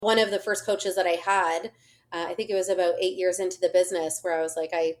one of the first coaches that I had, I think it was about 8 years into the business, where I was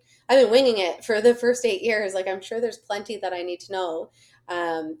like, I've been winging it for the first 8 years. Like, I'm sure there's plenty that I need to know.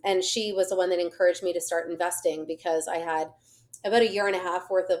 And she was the one that encouraged me to start investing, because I had about a year and a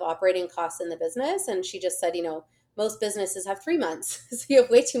half worth of operating costs in the business. And she just said, most businesses have 3 months. So you have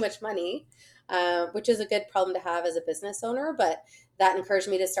way too much money, which is a good problem to have as a business owner. But that encouraged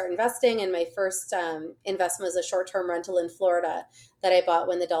me to start investing. And my first investment was a short-term rental in Florida that I bought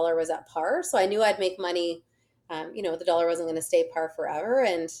when the dollar was at par. So I knew I'd make money. The dollar wasn't going to stay par forever,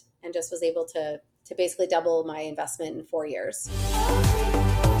 and just was able to basically double my investment in 4 years.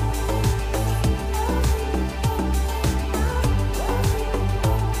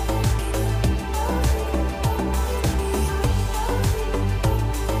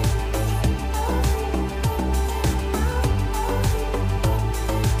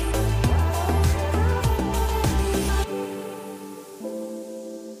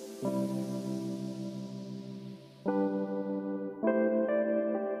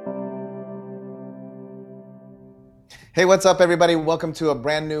 Hey, what's up, everybody? Welcome to a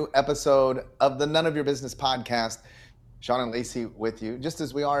brand new episode of the None of Your Business podcast. Sean and Lacey with you, just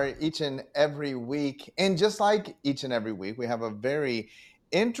as we are each and every week. And just like each and every week, we have a very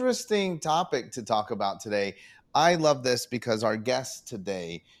interesting topic to talk about today. I love this because our guest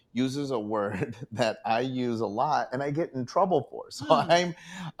today uses a word that I use a lot and I get in trouble for. So I'm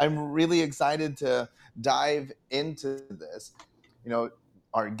really excited to dive into this.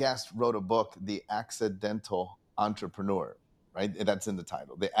 Our guest wrote a book, The Accidental Entrepreneur, right? That's in the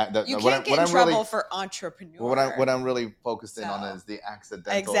title. You can't get in trouble for entrepreneur. What I'm really focused in on is the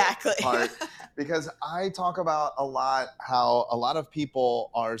accidental part, because I talk about a lot how a lot of people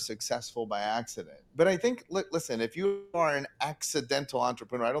are successful by accident. But I think, listen, if you are an accidental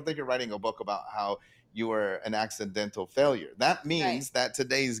entrepreneur, I don't think you're writing a book about how you were an accidental failure. That means that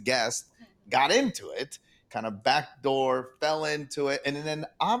today's guest got into it, kind of backdoor, fell into it, and then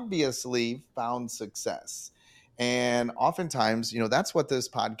obviously found success. And oftentimes, that's what this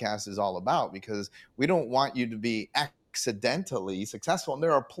podcast is all about, because we don't want you to be accidentally successful. And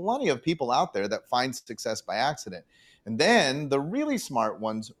there are plenty of people out there that find success by accident. And then the really smart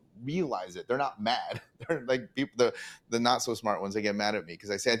ones realize it. They're not mad. They're like people, the not so smart ones, they get mad at me because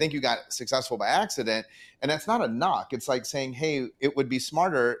I say, I think you got successful by accident. And that's not a knock. It's like saying, hey, it would be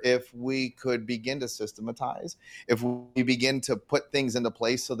smarter if we could begin to systematize, if we begin to put things into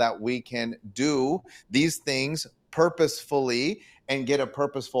place so that we can do these things purposefully and get a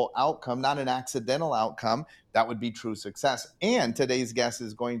purposeful outcome, not an accidental outcome. That would be true success. And today's guest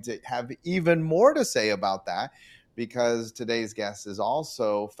is going to have even more to say about that, because today's guest has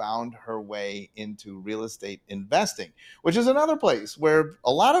also found her way into real estate investing, which is another place where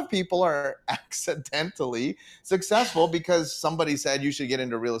a lot of people are accidentally successful because somebody said you should get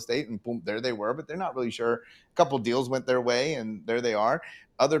into real estate, and boom, there they were, but they're not really sure. A couple deals went their way and there they are.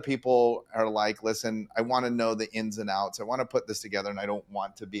 Other people are like, listen, I want to know the ins and outs. I want to put this together and I don't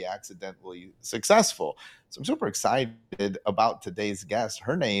want to be accidentally successful. So I'm super excited about today's guest.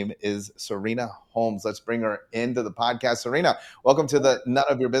 Her name is Serena Holmes. Let's bring her into the podcast. Serena, welcome to the None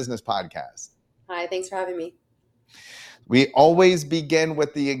of Your Business podcast. Hi, thanks for having me. We always begin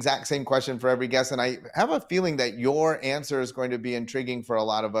with the exact same question for every guest. And I have a feeling that your answer is going to be intriguing for a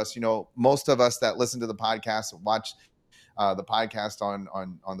lot of us. Most of us that listen to the podcast, watch the podcast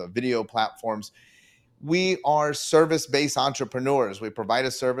on the video platforms, we are service-based entrepreneurs. We provide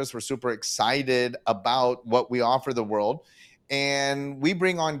a service. We're super excited about what we offer the world. And we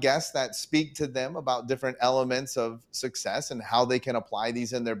bring on guests that speak to them about different elements of success and how they can apply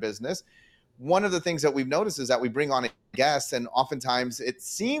these in their business. One of the things that we've noticed is that we bring on a guest, and oftentimes it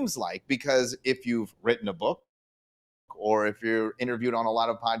seems like, because if you've written a book or if you're interviewed on a lot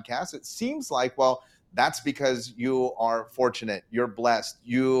of podcasts, it seems like, well, that's because you are fortunate, you're blessed,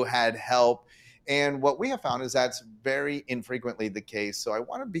 you had help. And what we have found is that's very infrequently the case. So I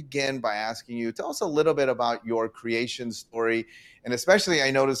want to begin by asking you, tell us a little bit about your creation story. And especially I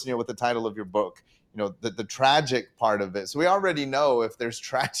noticed, with the title of your book, the tragic part of it. So we already know if there's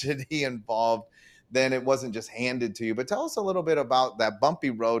tragedy involved, then it wasn't just handed to you. But tell us a little bit about that bumpy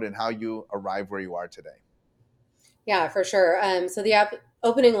road and how you arrived where you are today. Yeah, for sure. So the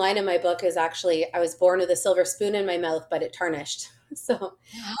opening line in my book is actually, I was born with a silver spoon in my mouth, but it tarnished. So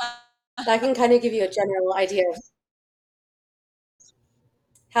that can kind of give you a general idea of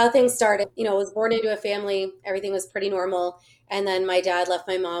how things started. I was born into a family, everything was pretty normal. And then my dad left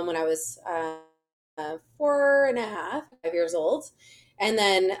my mom when I was 5 years old. And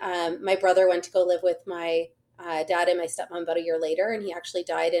then my brother went to go live with my dad and my stepmom about a year later. And he actually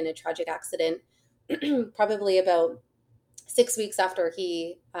died in a tragic accident, probably about 6 weeks after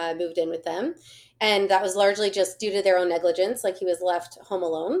he moved in with them. And that was largely just due to their own negligence. Like he was left home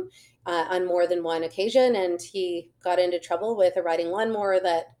alone on more than one occasion. And he got into trouble with a riding lawnmower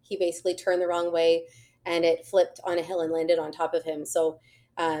that he basically turned the wrong way and it flipped on a hill and landed on top of him. So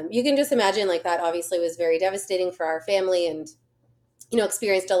you can just imagine like that obviously was very devastating for our family, and,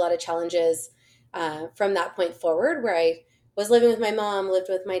 experienced a lot of challenges from that point forward, where I was living with my mom, lived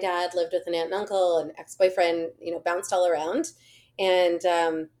with my dad, lived with an aunt and uncle, an ex-boyfriend, bounced all around, and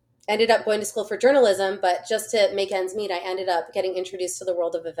ended up going to school for journalism. But just to make ends meet, I ended up getting introduced to the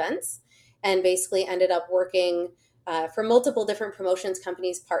world of events and basically ended up working for multiple different promotions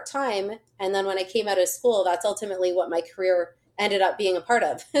companies part-time. And then when I came out of school, that's ultimately what my career ended up being a part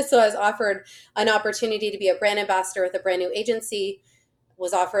of. So I was offered an opportunity to be a brand ambassador with a brand new agency,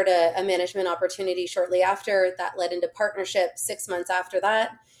 was offered a management opportunity shortly after. That led into partnership 6 months after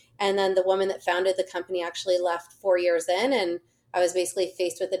that. And then the woman that founded the company actually left 4 years in, and I was basically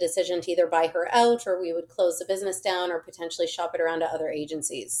faced with the decision to either buy her out or we would close the business down or potentially shop it around to other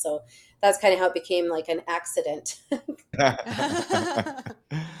agencies. So that's kind of how it became like an accident.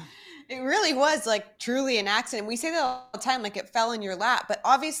 It really was like truly an accident. We say that all the time, like it fell in your lap, but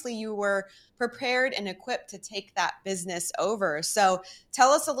obviously you were prepared and equipped to take that business over. So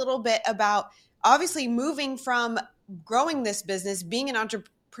tell us a little bit about obviously moving from growing this business, being an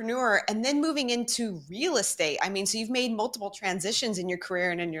entrepreneur, and then moving into real estate. I mean, so you've made multiple transitions in your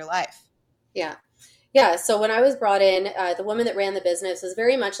career and in your life. Yeah. Yeah. So when I was brought in, the woman that ran the business was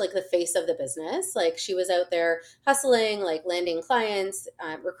very much like the face of the business. Like she was out there hustling, like landing clients,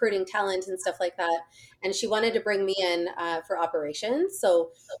 recruiting talent and stuff like that. And she wanted to bring me in for operations.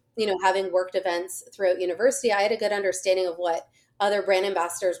 So, having worked events throughout university, I had a good understanding of what other brand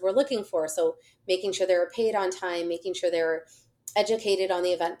ambassadors were looking for. So making sure they were paid on time, making sure they were educated on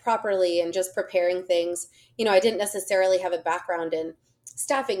the event properly, and just preparing things. I didn't necessarily have a background in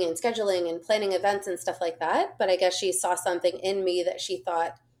staffing and scheduling and planning events and stuff like that, but I guess she saw something in me that she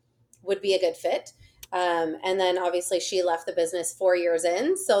thought would be a good fit. And then obviously she left the business 4 years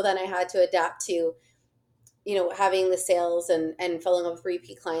in. So then I had to adapt to, having the sales and filling up with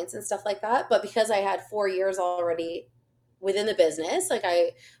repeat clients and stuff like that. But because I had 4 years already within the business, like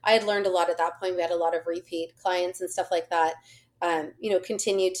I had learned a lot at that point. We had a lot of repeat clients and stuff like that.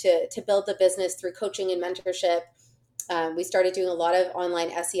 Continued to build the business through coaching and mentorship. We started doing a lot of online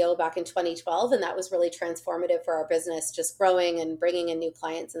SEO back in 2012, and that was really transformative for our business, just growing and bringing in new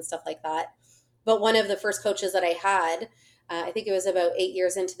clients and stuff like that. But one of the first coaches that I had, I think it was about 8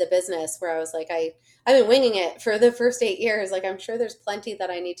 years into the business, where I was like, I've been winging it for the first 8 years. Like, I'm sure there's plenty that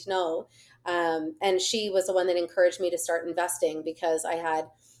I need to know. And she was the one that encouraged me to start investing, because I had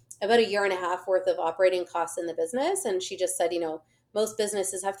about a year and a half worth of operating costs in the business. And she just said, most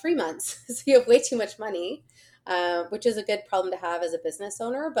businesses have 3 months, so you have way too much money. Which is a good problem to have as a business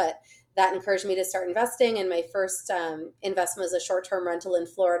owner, but that encouraged me to start investing. And my first investment was a short-term rental in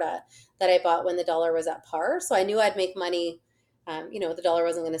Florida that I bought when the dollar was at par. So I knew I'd make money. The dollar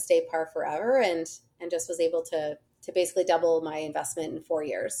wasn't going to stay par forever, and just was able to basically double my investment in 4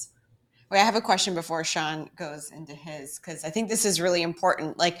 years. Wait, I have a question before Sean goes into his, because I think this is really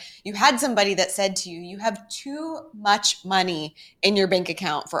important. Like, you had somebody that said to you, you have too much money in your bank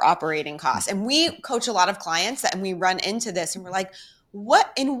account for operating costs. And we coach a lot of clients and we run into this and we're like,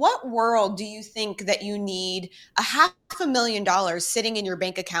 in what world do you think that you need $500,000 sitting in your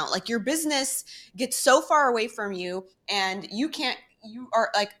bank account? Like, your business gets so far away from you and you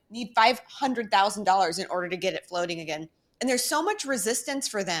are like need $500,000 in order to get it floating again. And there's so much resistance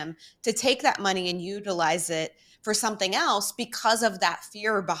for them to take that money and utilize it for something else because of that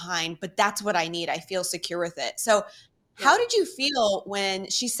fear behind, but that's what I need. I feel secure with it. So how did you feel when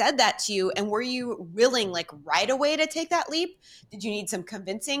she said that to you? And were you willing, like, right away to take that leap? Did you need some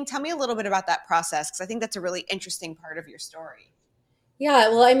convincing? Tell me a little bit about that process, because I think that's a really interesting part of your story. Yeah,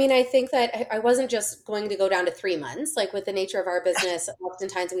 well, I mean, I think that I wasn't just going to go down to 3 months. Like, with the nature of our business,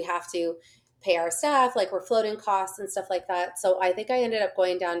 oftentimes we have to pay our staff, like we're floating costs and stuff like that. So I think I ended up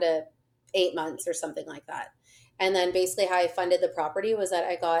going down to 8 months or something like that. And then basically how I funded the property was that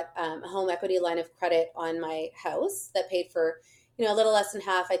I got a home equity line of credit on my house that paid for, a little less than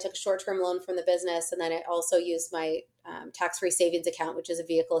half. I took a short-term loan from the business, and then I also used my tax-free savings account, which is a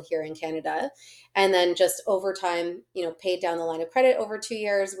vehicle here in Canada. And then just over time, paid down the line of credit over 2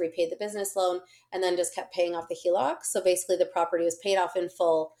 years, repaid the business loan, and then just kept paying off the HELOC. So basically the property was paid off in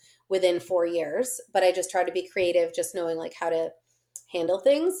full within 4 years. But I just tried to be creative, just knowing like how to handle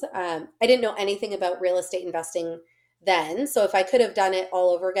things. I didn't know anything about real estate investing then. So if I could have done it all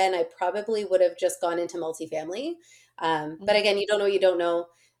over again, I probably would have just gone into multifamily. But again, you don't know what you don't know.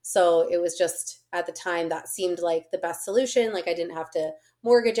 So it was just at the time that seemed like the best solution. Like I didn't have to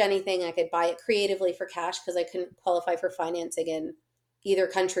mortgage anything. I could buy it creatively for cash because I couldn't qualify for financing in either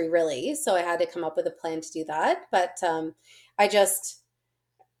country really. So I had to come up with a plan to do that. But I just,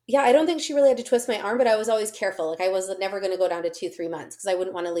 yeah, I don't think she really had to twist my arm, but I was always careful. Like I was never going to go down to 2-3 months because I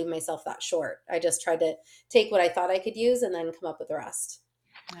wouldn't want to leave myself that short. I just tried to take what I thought I could use and then come up with the rest.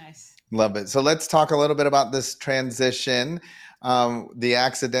 Nice. Love it. So let's talk a little bit about this transition. The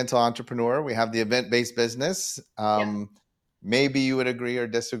accidental entrepreneur, we have the event-based business. Maybe you would agree or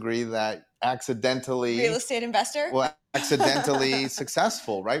disagree that accidentally real estate investor, well, accidentally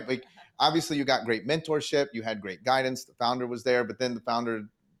successful, right? Like obviously you got great mentorship, you had great guidance, the founder was there, but then the founder,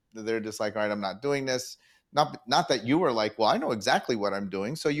 they're just like, all right, I'm not doing this. Not that you were like, well, I know exactly what I'm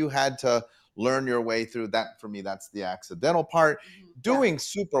doing. So you had to learn your way through that. For me, that's the accidental part. Doing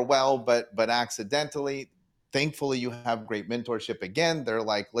super well, but accidentally. Thankfully, you have great mentorship. Again, they're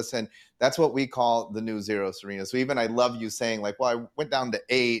like, listen, that's what we call the new zero, Serena. So even I love you saying like, well, I went down to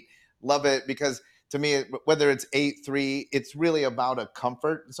 8. Love it, because to me, whether it's 8-3, it's really about a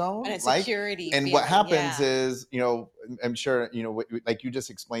comfort zone, and security. And what happens is, I'm sure, like you just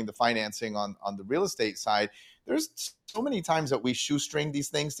explained the financing on the real estate side. There's so many times that we shoestring these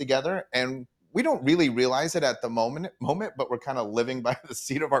things together, and we don't really realize it at the moment, but we're kind of living by the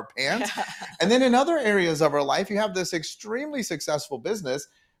seat of our pants. And then in other areas of our life, you have this extremely successful business,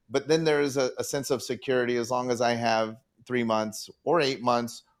 but then there's a sense of security as long as I have 3 months or 8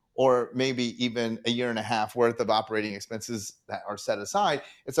 months or maybe even a year and a half worth of operating expenses that are set aside.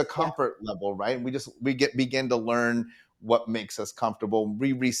 It's a comfort level, right? And we begin to learn what makes us comfortable.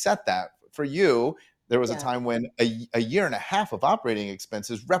 We reset that. For you, there was a time when a year and a half of operating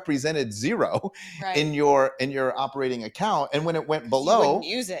expenses represented zero in your operating account. And when it went below, you wouldn't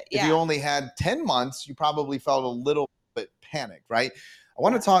use it. If you only had 10 months, you probably felt a little bit panicked, right? I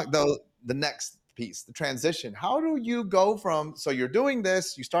want to talk though, the next piece, the transition. How do you go from, so you're doing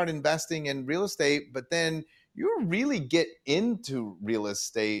this, you start investing in real estate, but then you really get into real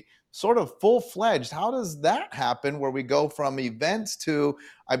estate sort of full-fledged. How does that happen where we go from events to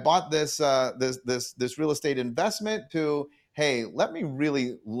I bought this this real estate investment to, hey, let me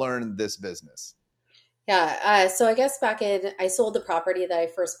really learn this business? Yeah. So I guess I sold the property that I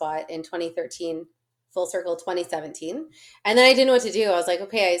first bought in 2013, full circle 2017. And then I didn't know what to do. I was like,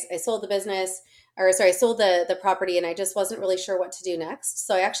 okay, I sold the business, or sorry, I sold the property, and I just wasn't really sure what to do next.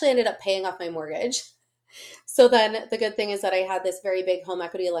 So I actually ended up paying off my mortgage. So then the good thing is that I had this very big home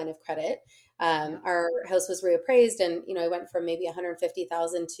equity line of credit. Our house was reappraised, and I went from maybe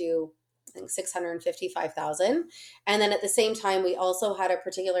 150,000 to I think 655,000. And then at the same time, we also had a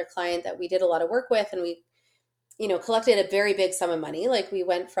particular client that we did a lot of work with, and we collected a very big sum of money. Like we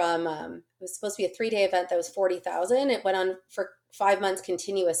went from it was supposed to be a 3-day event that was 40,000. It went on for 5 months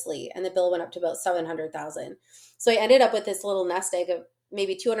continuously, and the bill went up to about 700,000. So I ended up with this little nest egg of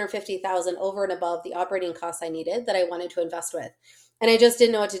maybe 250,000 over and above the operating costs I needed that I wanted to invest with. And I just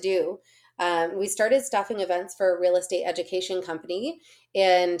didn't know what to do. We started staffing events for a real estate education company.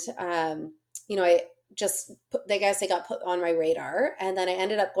 And, I guess they got put on my radar. And then I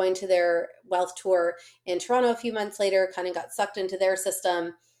ended up going to their wealth tour in Toronto a few months later, kind of got sucked into their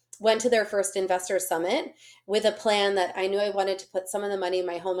system, went to their first investor summit with a plan that I knew I wanted to put some of the money in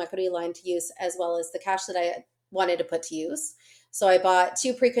my home equity line to use, as well as the cash that I wanted to put to use. So I bought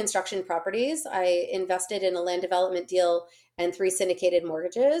 2 pre-construction properties. I invested in a land development deal and 3 syndicated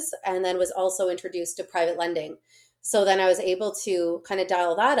mortgages, and then was also introduced to private lending. So then I was able to kind of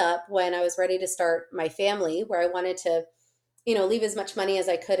dial that up when I was ready to start my family, where I wanted to, leave as much money as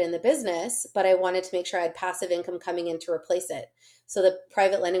I could in the business, but I wanted to make sure I had passive income coming in to replace it. So the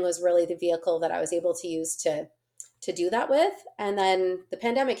private lending was really the vehicle that I was able to use to do that with. And then the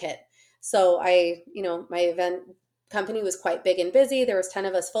pandemic hit. So my event company was quite big and busy. There was 10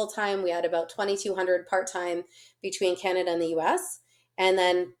 of us full-time. We had about 2,200 part-time between Canada and the US. And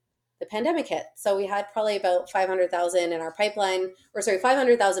then the pandemic hit. So we had probably about 500,000 in our pipeline,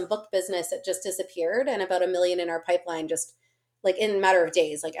 500,000 booked business that just disappeared, and about $1 million in our pipeline, just like in a matter of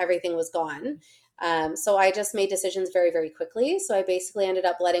days, like everything was gone. So I just made decisions very, very quickly. So I basically ended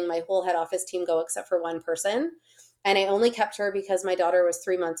up letting my whole head office team go except for one person. And I only kept her because my daughter was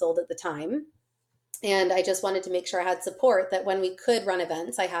 3 months old at the time. And I just wanted to make sure I had support, that when we could run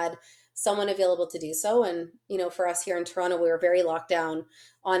events, I had someone available to do so. And, for us here in Toronto, we were very locked down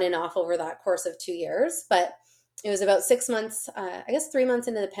on and off over that course of 2 years. But it was about 6 months, 3 months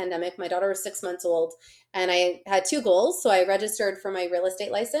into the pandemic. My daughter was 6 months old, and I had 2 goals. So I registered for my real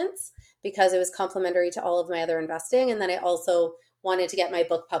estate license because it was complementary to all of my other investing. And then I also wanted to get my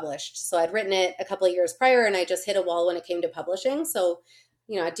book published. So I'd written it a couple of years prior, and I just hit a wall when it came to publishing. So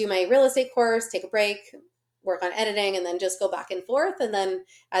I'd do my real estate course, take a break, work on editing, and then just go back and forth. And then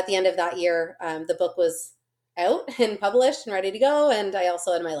at the end of that year, the book was out and published and ready to go. And I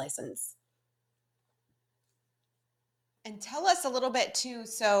also had my license. And tell us a little bit too.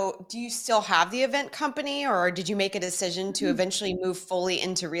 So do you still have the event company, or did you make a decision to eventually move fully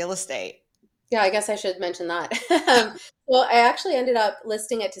into real estate? Yeah, I guess I should mention that. Well, I actually ended up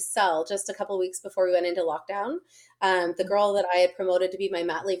listing it to sell just a couple of weeks before we went into lockdown. The girl that I had promoted to be my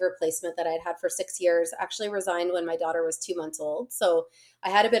mat leave replacement that I'd had for 6 years actually resigned when my daughter was 2 months old. So I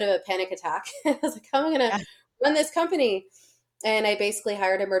had a bit of a panic attack. I was like, how am I going to run this company? And I basically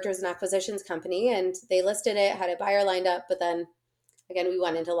hired a mergers and acquisitions company, and they listed it, had a buyer lined up, but then again, we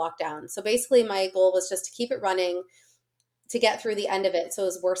went into lockdown. So basically my goal was just to keep it running, to get through the end of it. So it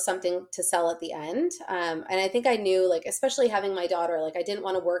was worth something to sell at the end. And I think I knew, like, especially having my daughter, like I didn't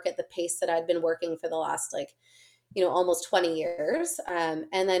want to work at the pace that I'd been working for the last, almost 20 years. And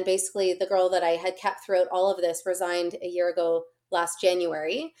then basically the girl that I had kept throughout all of this resigned a year ago last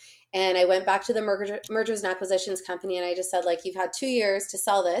January. And I went back to the mergers and acquisitions company, and I just said, like, you've had 2 years to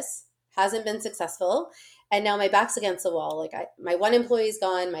sell this, hasn't been successful. And now my back's against the wall. Like my one employee's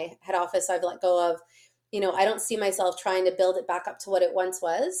gone, my head office I've let go of. I don't see myself trying to build it back up to what it once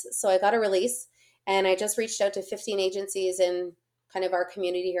was. So I got a release, and I just reached out to 15 agencies in kind of our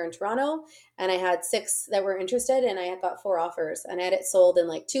community here in Toronto. And I had 6 that were interested, and I had got 4 offers, and I had it sold in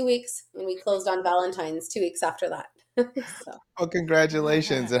like 2 weeks. And we closed on Valentine's 2 weeks after that. So. Well,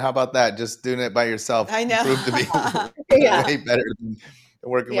 congratulations. And how about that? Just doing it by yourself. I know. Proved to be way better than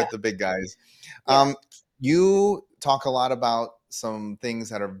working with the big guys. Yeah. You talk a lot about some things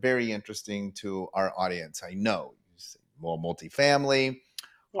that are very interesting to our audience. I know you say more multifamily,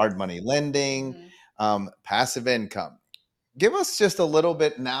 hard money lending, passive income. Give us just a little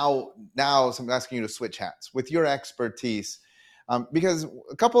bit now. So I'm asking you to switch hats with your expertise, because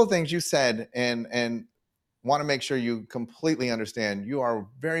a couple of things you said, and want to make sure you completely understand. You are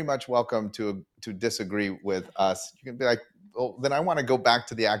very much welcome to disagree with us. You can be like, well, then I want to go back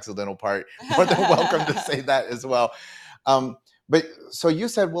to the accidental part. More than welcome to say that as well. But so you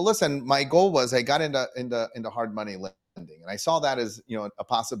said, well, listen, my goal was I got into hard money lending, and I saw that as, a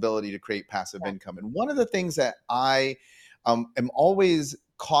possibility to create passive income. And one of the things that I am always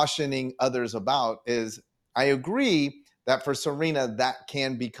cautioning others about is, I agree that for Serena, that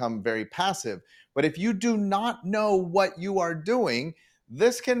can become very passive. But if you do not know what you are doing,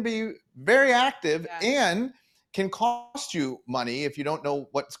 this can be very active and can cost you money if you don't know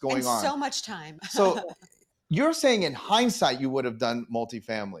what's going on. So much time. So you're saying in hindsight, you would have done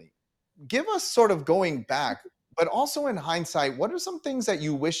multifamily. Give us sort of going back, but also in hindsight, what are some things that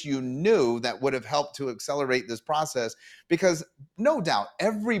you wish you knew that would have helped to accelerate this process? Because no doubt,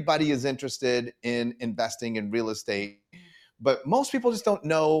 everybody is interested in investing in real estate, but most people just don't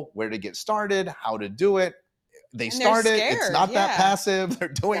know where to get started, how to do it. They start it. It's not that passive. They're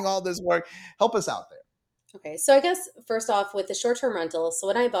doing all this work. Help us out there. Okay. So I guess first off, with the short-term rental, so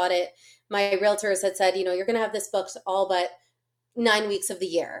when I bought it, my realtors had said, you're going to have this booked all but 9 weeks of the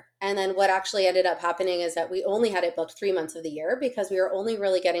year. And then what actually ended up happening is that we only had it booked 3 months of the year, because we were only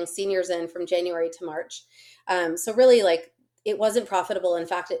really getting seniors in from January to March. So really, it wasn't profitable. In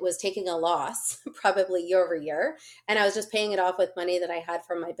fact, it was taking a loss probably year over year. And I was just paying it off with money that I had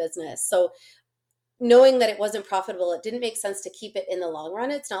from my business. So knowing that it wasn't profitable, it didn't make sense to keep it in the long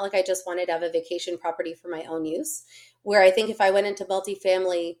run. It's not like I just wanted to have a vacation property for my own use, where I think if I went into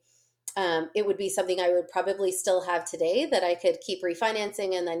multifamily, it would be something I would probably still have today that I could keep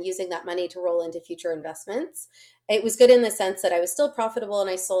refinancing and then using that money to roll into future investments. It was good in the sense that I was still profitable, and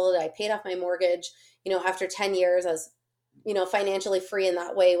I sold it. I paid off my mortgage. After 10 years, I was financially free in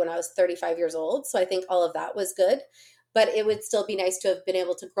that way when I was 35 years old. So I think all of that was good, but it would still be nice to have been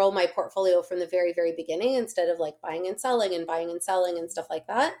able to grow my portfolio from the very, very beginning, instead of buying and selling and stuff like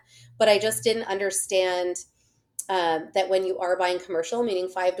that. But I just didn't understand that when you are buying commercial, meaning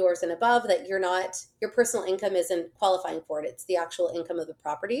 5 doors and above, that your personal income isn't qualifying for it. It's the actual income of the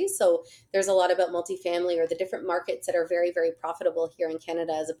property. So there's a lot about multifamily or the different markets that are very, very profitable here in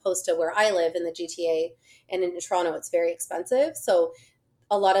Canada, as opposed to where I live in the GTA and in Toronto, it's very expensive. So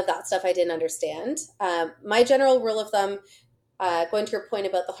a lot of that stuff I didn't understand. My general rule of thumb, going to your point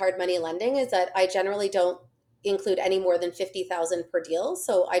about the hard money lending, is that I generally don't include any more than $50,000 per deal.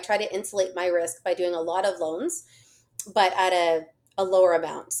 So I try to insulate my risk by doing a lot of loans, but at a lower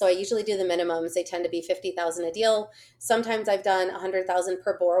amount. So I usually do the minimums. They tend to be $50,000 a deal. Sometimes I've done $100,000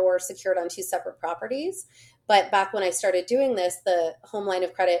 per borrower secured on 2 separate properties. But back when I started doing this, the home line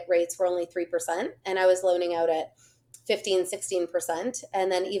of credit rates were only 3%, and I was loaning out at 15, 16%.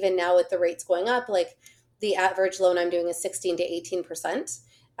 And then even now with the rates going up, the average loan I'm doing is 16 to 18%.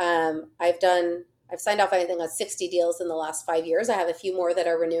 I've signed off, I think, on 60 deals in the last 5 years. I have a few more that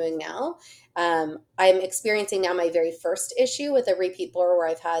are renewing now. I'm experiencing now my very first issue with a repeat borrower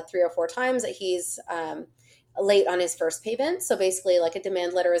I've had 3 or 4 times that he's late on his first payment. So basically, like, a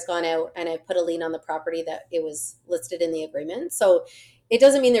demand letter has gone out and I put a lien on the property that it was listed in the agreement. So it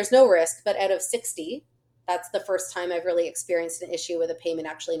doesn't mean there's no risk, but out of 60, that's the first time I've really experienced an issue with a payment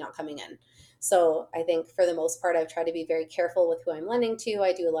actually not coming in. So I think for the most part, I've tried to be very careful with who I'm lending to.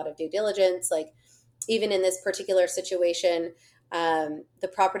 I do a lot of due diligence. Like, even in this particular situation,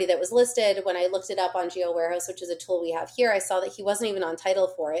 the property that was listed, when I looked it up on Geo Warehouse, which is a tool we have here, I saw that he wasn't even on title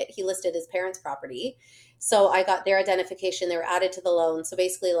for it. He listed his parents' property. So I got their identification. They were added to the loan. So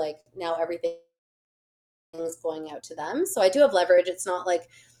basically, like, now everything is going out to them. So I do have leverage. It's not like,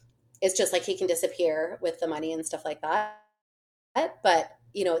 it's just like he can disappear with the money and stuff like that. But,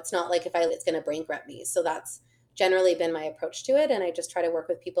 it's not like it's going to bankrupt me. So that's generally been my approach to it. And I just try to work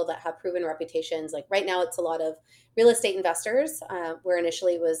with people that have proven reputations. Like right now, it's a lot of real estate investors, where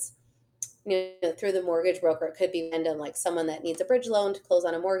initially was, through the mortgage broker. It could be random, like someone that needs a bridge loan to close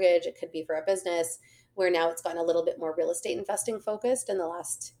on a mortgage. It could be for a business, where now it's gotten a little bit more real estate investing focused in the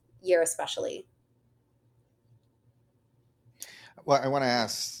last year, especially. Well, I want to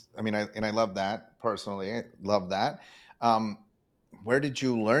ask, I love that personally. I love that. Where did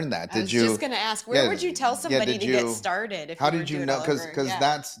you learn that? I was just going to ask, where would you tell somebody to get started? How did you know? Because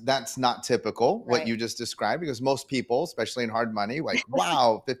that's not typical, what you just described, because most people, especially in hard money, like,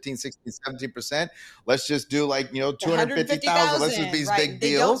 wow, 15, 16, 17%. Let's just do 250,000. Let's do these big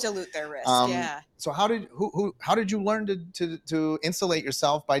deals. They don't dilute their risk. So how did you learn to insulate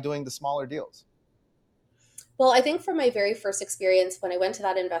yourself by doing the smaller deals? Well, I think from my very first experience, when I went to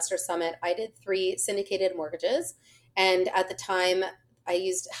that investor summit, I did 3 syndicated mortgages. And at the time, I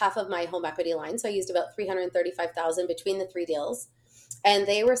used half of my home equity line. So I used about $335,000 between the 3 deals. And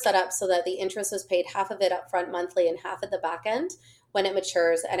they were set up so that the interest was paid half of it up front monthly and half at the back end when it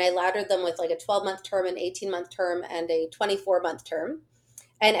matures. And I laddered them with like a 12-month term, an 18-month term, and a 24-month term.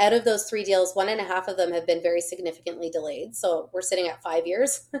 And out of those 3 deals, 1.5 of them have been very significantly delayed. So we're sitting at 5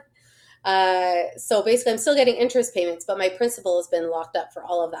 years. So basically I'm still getting interest payments, but my principal has been locked up for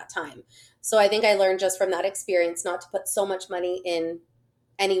all of that time. So I think I learned just from that experience not to put so much money in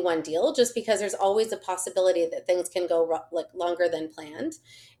any one deal, just because there's always a possibility that things can go longer than planned.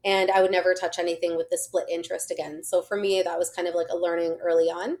 And I would never touch anything with the split interest again. So for me, that was kind of like a learning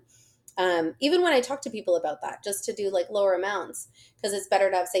early on. Even when I talk to people about that, just to do like lower amounts, because it's better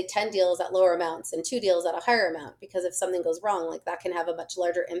to have, say, 10 deals at lower amounts and 2 deals at a higher amount, because if something goes wrong, like that can have a much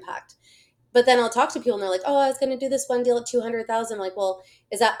larger impact. But then I'll talk to people and they're like, oh, I was going to do this one deal at 200,000. I'm like, well,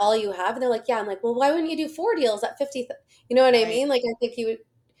 is that all you have? And they're like, yeah. I'm like, well, why wouldn't you do 4 deals at 50? You know what I mean? Like, I think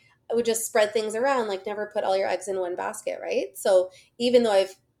I would just spread things around, like never put all your eggs in one basket. Right. So even though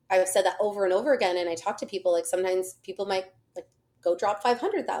I've said that over and over again, and I talk to people, like sometimes people might like go drop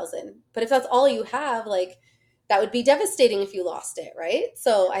 500,000, but if that's all you have, like that would be devastating if you lost it. Right.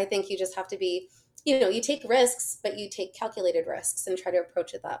 So I think you just have to be, you take risks, but you take calculated risks and try to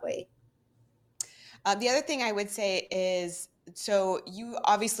approach it that way. The other thing I would say is, so you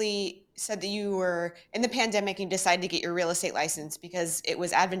obviously said that you were in the pandemic and decided to get your real estate license because it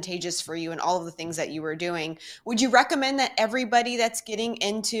was advantageous for you and all of the things that you were doing. Would you recommend that everybody that's getting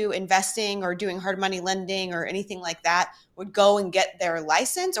into investing or doing hard money lending or anything like that would go and get their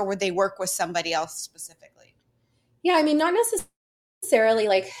license, or would they work with somebody else specifically? Yeah, not necessarily.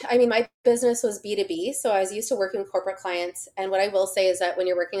 My business was B2B, so I was used to working with corporate clients. And what I will say is that when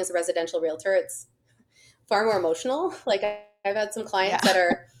you're working as a residential realtor, it's far more emotional. Like I've had some clients that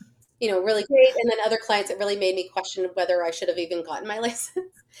are, really great. And then other clients that really made me question whether I should have even gotten my license.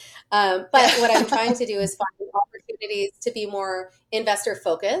 But what I'm trying to do is find opportunities to be more investor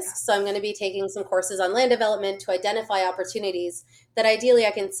focused. So I'm going to be taking some courses on land development to identify opportunities that ideally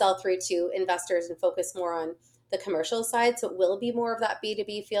I can sell through to investors and focus more on the commercial side. So it will be more of that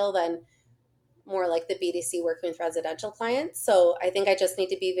B2B feel than more like the B2C working with residential clients. So I think I just need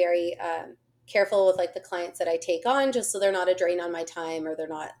to be very careful with like the clients that I take on, just so they're not a drain on my time or they're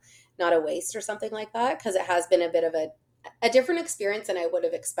not a waste or something like that. Because it has been a bit of a different experience than I would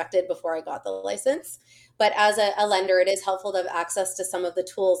have expected before I got the license. But as a lender, it is helpful to have access to some of the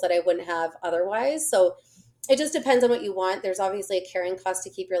tools that I wouldn't have otherwise. So it just depends on what you want. There's obviously a carrying cost to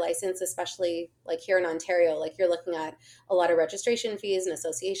keep your license, especially like here in Ontario. Like you're looking at a lot of registration fees and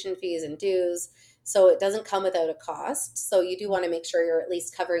association fees and dues. So it doesn't come without a cost. So you do want to make sure you're at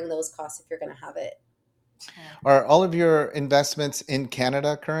least covering those costs if you're going to have it. Are all of your investments in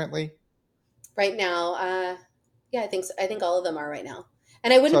Canada currently? Right now, yeah, I think so. I think all of them are right now.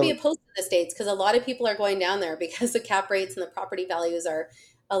 And I wouldn't be opposed to the States because a lot of people are going down there because the cap rates and the property values are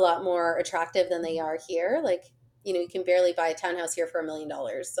a lot more attractive than they are here. Like, you can barely buy a townhouse here for $1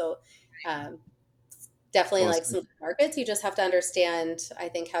 million. So definitely like some markets, you just have to understand, I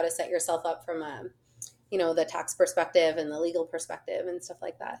think, how to set yourself up from, the tax perspective and the legal perspective and stuff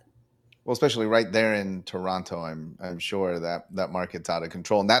like that. Well, especially right there in Toronto, I'm sure that market's out of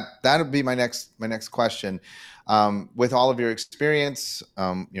control. And that would be my next question. With all of your experience,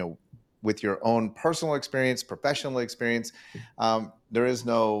 with your own personal experience, professional experience, there is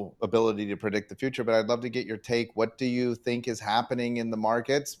no ability to predict the future, but I'd love to get your take. What do you think is happening in the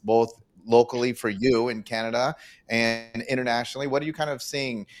markets, both locally for you in Canada and internationally? What are you kind of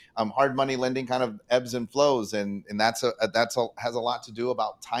seeing? Hard money lending kind of ebbs and flows, and that's has a lot to do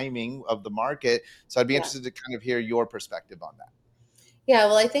about timing of the market. So I'd be interested to kind of hear your perspective on that. Yeah,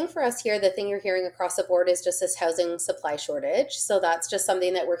 well, I think for us here, the thing you're hearing across the board is just this housing supply shortage. So that's just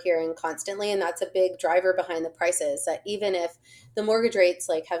something that we're hearing constantly, and that's a big driver behind the prices. That even if the mortgage rates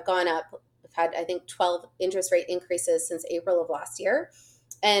have gone up, we've had, I think, 12 interest rate increases since April of last year,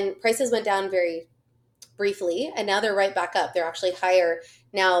 and prices went down very briefly, and now they're right back up. They're actually higher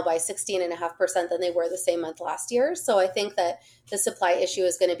now by 16.5% than they were the same month last year. So I think that the supply issue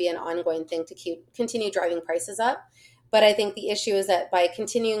is going to be an ongoing thing to continue driving prices up. But I think the issue is that by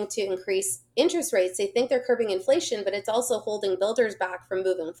continuing to increase interest rates, they think they're curbing inflation, but it's also holding builders back from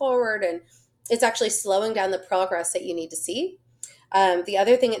moving forward. And it's actually slowing down the progress that you need to see. The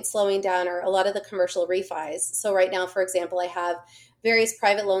other thing it's slowing down are a lot of the commercial refis. So right now, for example, I have various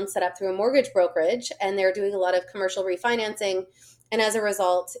private loans set up through a mortgage brokerage, and they're doing a lot of commercial refinancing. And as a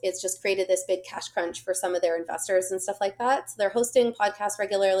result, it's just created this big cash crunch for some of their investors and stuff like that. So they're hosting podcasts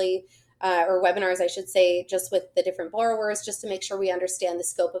regularly, or webinars, I should say, just with the different borrowers, just to make sure we understand the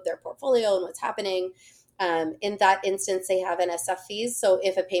scope of their portfolio and what's happening. In that instance, they have NSF fees. So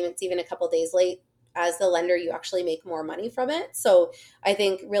if a payment's even a couple days late, as the lender, you actually make more money from it. So I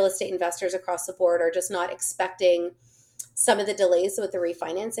think real estate investors across the board are just not expecting some of the delays with the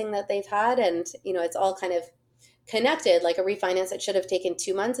refinancing that they've had. And, it's all kind of connected. Like a refinance that should have taken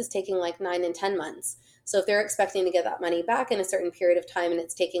 2 months is taking like 9 and 10 months. So if they're expecting to get that money back in a certain period of time and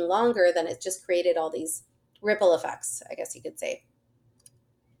it's taking longer, then it's just created all these ripple effects, I guess you could say.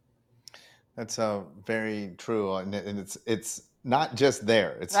 That's very true. And it's not just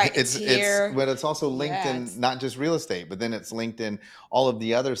there. It's here. But it's also linked in not just real estate, but then it's linked in all of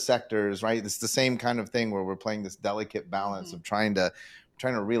the other sectors, right? It's the same kind of thing where we're playing this delicate balance of trying to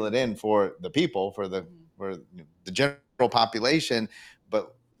reel it in for the people, for the general population.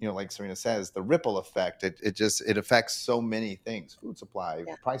 But like Serena says, the ripple effect, it affects so many things: food supply,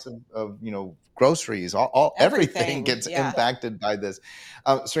 price of groceries, all everything gets impacted by this.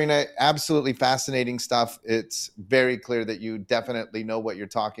 Serena, absolutely fascinating stuff. It's very clear that you definitely know what you're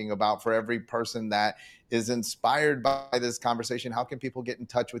talking about. For every person that is inspired by this conversation, how can people get in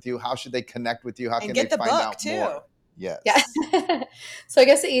touch with you? How should they connect with you? How can they find out more? Yes. Yeah. So I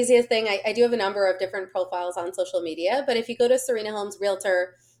guess the easiest thing, I do have a number of different profiles on social media, but if you go to Serena Holmes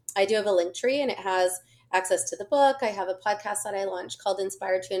Realtor, I do have a link tree and it has access to the book. I have a podcast that I launched called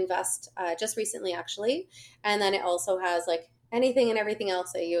Inspired to Invest just recently, actually. And then it also has like anything and everything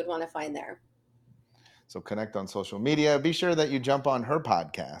else that you would want to find there. So connect on social media. Be sure that you jump on her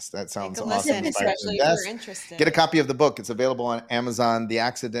podcast. That sounds awesome. Listen, especially if you're interested. Get a copy of the book. It's available on Amazon, The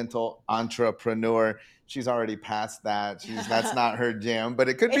Accidental Entrepreneur. She's already past that. That's not her jam, but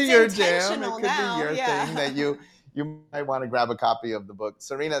it could be your jam. It could be your thing that you might want to grab a copy of the book.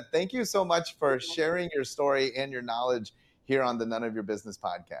 Serena, thank you so much for sharing your story and your knowledge here on the None of Your Business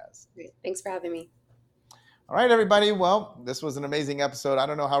podcast. Great. Thanks for having me. All right, everybody. Well, this was an amazing episode. I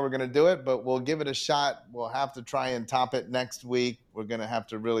don't know how we're going to do it, but we'll give it a shot. We'll have to try and top it next week. We're going to have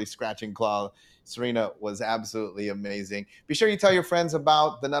to really scratch and claw. Serena was absolutely amazing. Be sure you tell your friends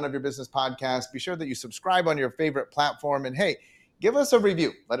about the None of Your Business podcast. Be sure that you subscribe on your favorite platform. And hey, give us a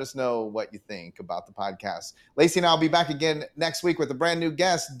review. Let us know what you think about the podcast. Lacey and I will be back again next week with a brand new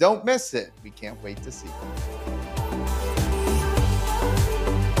guest. Don't miss it. We can't wait to see you.